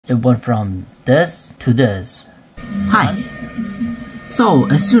it went from this to this. Hi. So,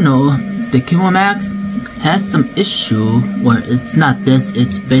 as you know, the K1 Max has some issue, or it's not this,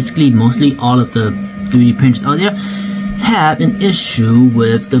 it's basically mostly all of the 3D printers out there have an issue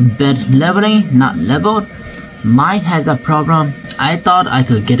with the bed leveling, not leveled. Mine has a problem. I thought I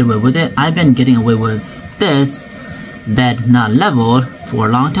could get away with it. I've been getting away with this bed not leveled for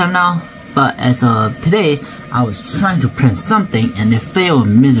a long time now, but as of today, I was trying to print something and it failed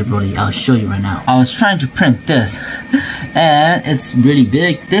miserably. I'll show you right now. I was trying to print this and it's really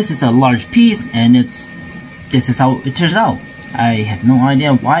big. This is a large piece and this is how it turns out. I have no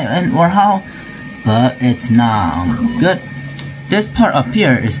idea why and or how, but it's not good. This part up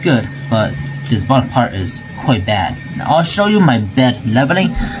here is good, but this bottom part is quite bad. Now I'll show you my bed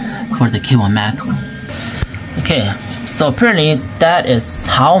leveling for the K1 Max. Okay, so apparently that is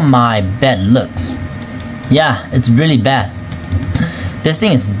how my bed looks. Yeah, it's really bad. This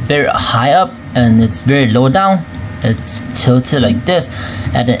thing is very high up and it's very low down. It's tilted like this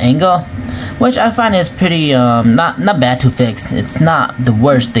at an angle, which I find is pretty not bad to fix. It's not the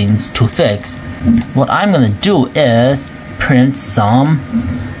worst things to fix. What I'm gonna do is print some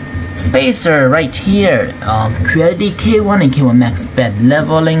spacer right here. Creality K1 and K1 Max bed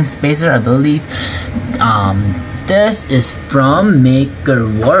leveling spacer, I believe. This is from Maker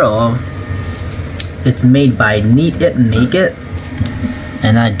World. It's made by Need It Make It,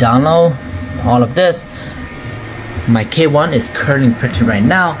 and I download all of this. My K1 is currently printed right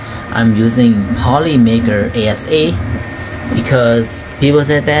now. I'm using Polymaker ASA because people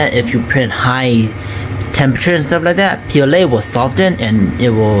said that if you print high temperature and stuff like that, PLA will soften and it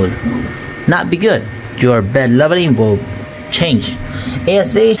will not be good. Your bed leveling will change.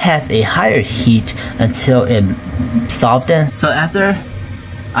 ASA has a higher heat until it softens. So after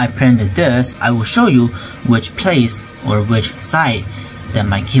I printed this, I will show you which place or which side that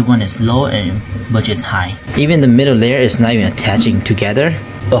my K1 is low and which is high. Even the middle layer is not even attaching together,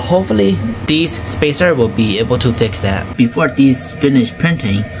 but hopefully these spacer will be able to fix that. Before these finish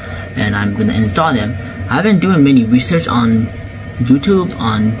printing and I'm gonna install them, I've been doing many research on YouTube,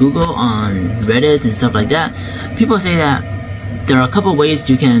 on Google, on Reddit and stuff like that. People say that there are a couple ways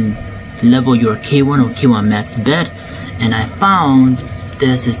you can level your K1 or K1 Max bed, and I found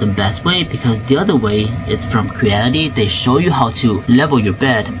this is the best way because the other way, it's from Creality. They show you how to level your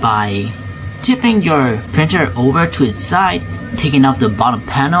bed by tipping your printer over to its side, taking off the bottom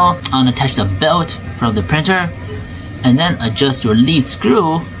panel, unattach the belt from the printer, and then adjust your lead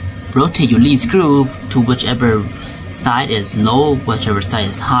screw, rotate your lead screw to whichever side is low, whichever side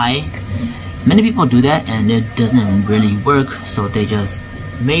is high. Many people do that and it doesn't really work, so they just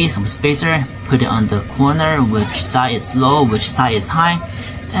made some spacer, put it on the corner, which side is low, which side is high,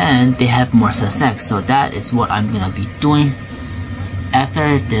 and they have more success. So that is what I'm gonna be doing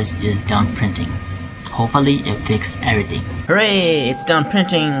after this is done printing. Hopefully it fixes everything. Hooray, it's done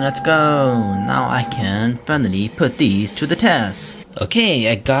printing, let's go. Now I can finally put these to the test. Okay,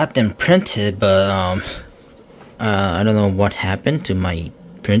 I got them printed, but I don't know what happened to my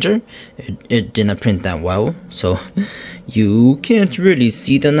printer. It did not print that well, so you can't really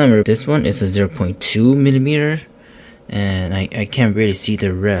see the number. This one is a 0.2 millimeter, and I can't really see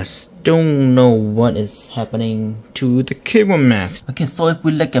the rest. Don't know what is happening to the K1 Max. Okay, so if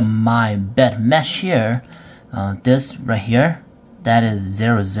we look at my bed mesh here, this right here, that is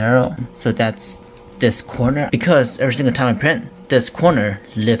 0, 0. So that's this corner. Because every single time I print, this corner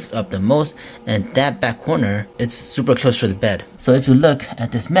lifts up the most, and that back corner, it's super close to the bed. So if you look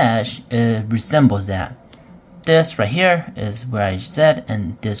at this mesh, it resembles that. This right here is where I said,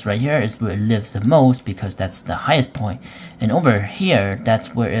 and this right here is where it lifts the most because that's the highest point. And over here,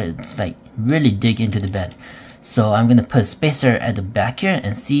 that's where it's like really dig into the bed. So I'm gonna put a spacer at the back here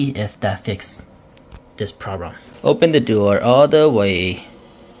and see if that fixes this problem. Open the door all the way.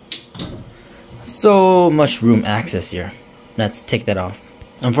 So much room access here. Let's take that off.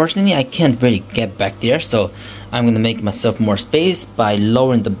 Unfortunately, I can't really get back there, so I'm gonna make myself more space by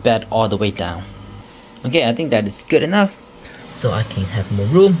lowering the bed all the way down. Okay, I think that is good enough, so I can have more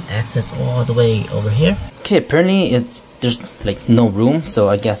room, access all the way over here. Okay, apparently there's like no room, so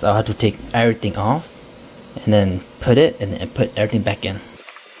I guess I'll have to take everything off and then put it and then put everything back in.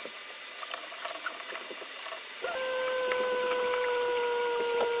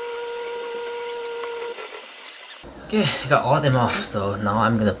 Okay, I got all of them off, so now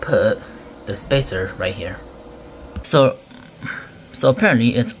I'm gonna put the spacer right here. So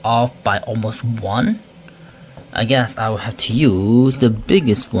apparently it's off by almost 1. I guess I will have to use the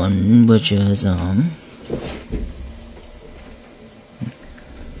biggest one, which is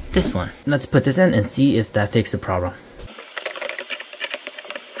this one. Let's put this in and see if that fixes the problem.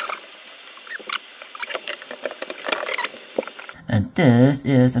 And this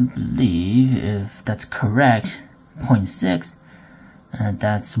is, I believe, if that's correct, 0.6, and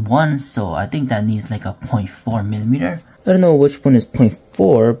that's 1, so I think that needs like a 0.4 millimeter. I don't know which one is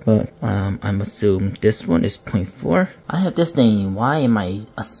 0.4, but I'm assuming this one is 0.4. I have this thing, why am I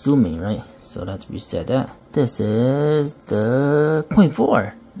assuming, right? So let's reset that. This is the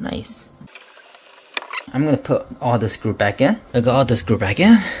 0.4, nice. I'm gonna put all the screw back in. I got all the screw back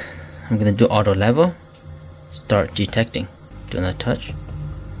in. I'm gonna do auto level. Start detecting. Do not touch.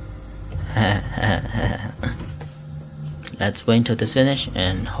 Let's wait until this finish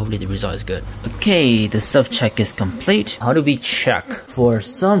and hopefully the result is good. Okay, the self-check is complete. How do we check? For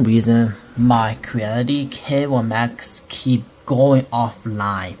some reason, my Creality K1 Max keep going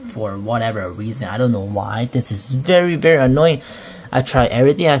offline for whatever reason. I don't know why. This is very, very annoying. I try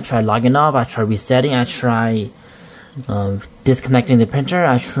everything. I try logging off. I try resetting. I try disconnecting the printer.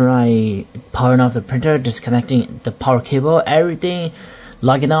 I try powering off the printer, disconnecting the power cable, everything.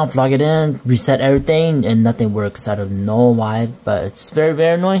 Logging out, log it in, reset everything, and nothing works. I don't know why, but it's very,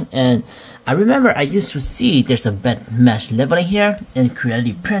 very annoying. And I remember I used to see there's a bed mesh leveling here in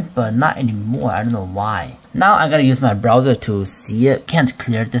Creality Print, but not anymore. I don't know why. Now I gotta use my browser to see it. Can't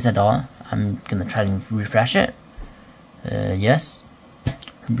clear this at all. I'm gonna try to refresh it. Yes.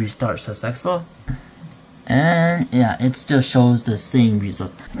 Restart successful. And yeah, it still shows the same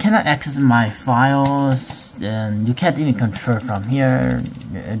result. I cannot access my files, and you can't even control from here.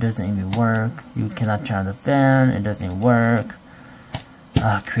 It doesn't even work. You cannot turn on the fan. It doesn't work.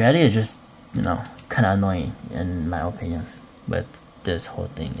 Creality is just, you know, kind of annoying in my opinion. With this whole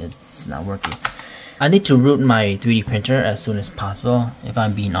thing, it's not working. I need to root my 3D printer as soon as possible, if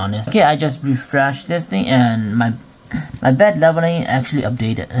I'm being honest. Okay, I just refreshed this thing, and my bed leveling actually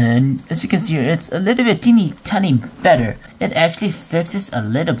updated, and as you can see here, it's a little bit teeny tiny better. It actually fixes a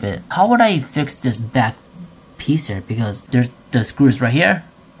little bit. How would I fix this back piece here? Because there's the screws right here,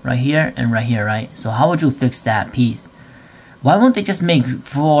 and right here, right? So how would you fix that piece? Why won't they just make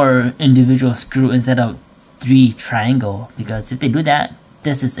 4 individual screws instead of 3 triangle? Because if they do that,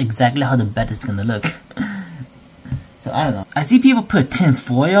 this is exactly how the bed is gonna look. So I don't know. I see people put tin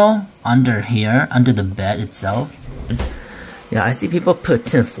foil under here, under the bed itself. Yeah, I see people put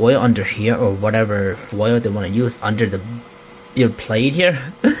tin foil under here, or whatever foil they want to use under the build plate here.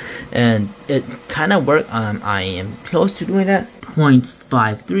 And it kind of worked. I am close to doing that.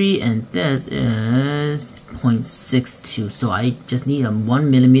 0.53, and this is 0.62. So I just need a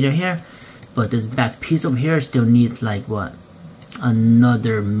 1 millimeter here, but this back piece over here still needs like what?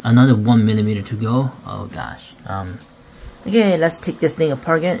 Another 1 millimeter to go. Oh gosh. Okay, let's take this thing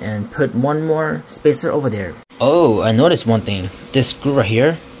apart again and put one more spacer over there. Oh, I noticed one thing. This screw right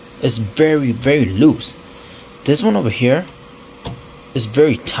here is very, very loose. This one over here is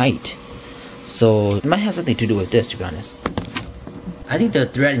very tight. So it might have something to do with this, to be honest. I think the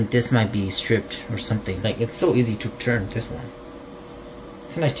thread in this might be stripped or something. Like, it's so easy to turn this one.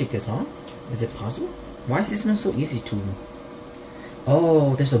 Can I take this off? Is it possible? Why is this one so easy to...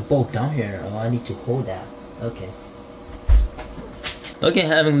 Oh, there's a bolt down here. Oh, I need to hold that. Okay. Okay,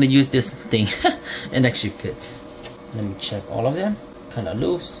 I'm gonna use this thing. It actually fits. Let me check all of them. Kinda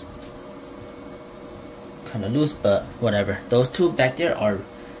loose, but whatever. Those two back there are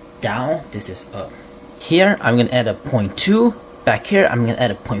down. This is up. Here, I'm gonna add a 0.2. Back here, I'm gonna add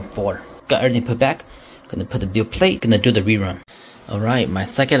a 0.4. Got everything put back. Gonna put the build plate. Gonna do the rerun. Alright, my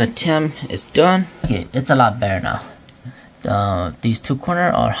second attempt is done. Okay, it's a lot better now. These two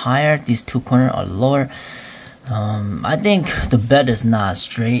corners are higher. These two corners are lower. I think the bed is not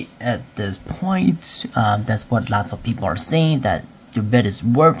straight at this point. That's what lots of people are saying, that your bed is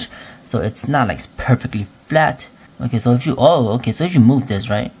warped, so it's not like perfectly flat. Okay, so if you so if you move this,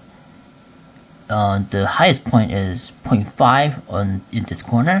 right, the highest point is 0.5 in this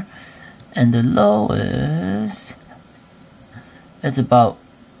corner, and the low is about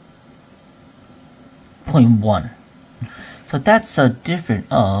 0.1. So that's a difference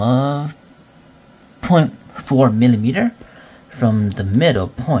of 0.4 millimeter from the middle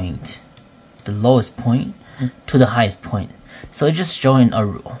point, the lowest point, to the highest point. So it's just showing a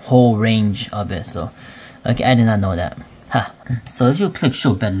whole range of it. So okay, I did not know that. So if you click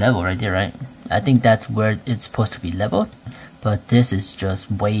show bed level right there, right, I think that's where it's supposed to be leveled, but this is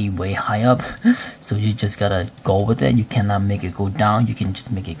just way high up. So you just gotta go with it. You cannot make it go down, you can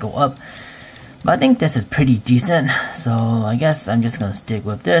just make it go up. But I think this is pretty decent, so I guess I'm just gonna stick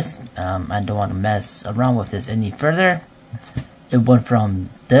with this. I don't want to mess around with this any further. It went from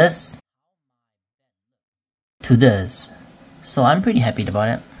this to this, so I'm pretty happy about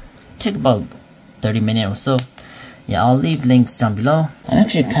it. Took about 30 minutes or so. Yeah, I'll leave links down below. I'm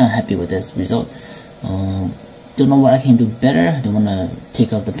actually kind of happy with this result. don't know what I can do better, don't want to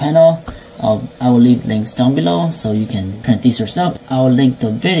take off the panel, I will leave links down below so you can print these yourself. I will link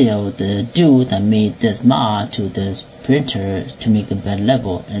the video, the dude that made this mod to this printer to make a better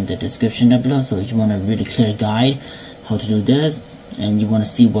level in the description down below. So if you want a really clear guide how to do this and you want to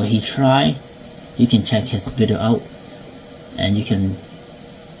see what he tried, you can check his video out, and you can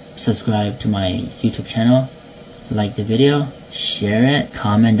subscribe to my YouTube channel, like the video, share it,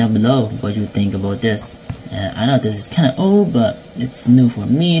 comment down below what you think about this. I know this is kind of old, but it's new for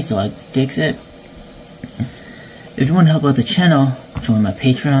me, so I fix it. If you want to help out the channel, join my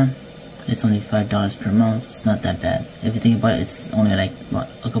Patreon. It's only $5 per month. It's not that bad. If you think about it, it's only like what,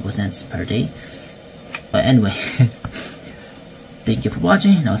 a couple cents per day. But anyway, thank you for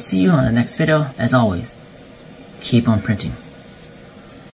watching, and I'll see you on the next video. As always, keep on printing.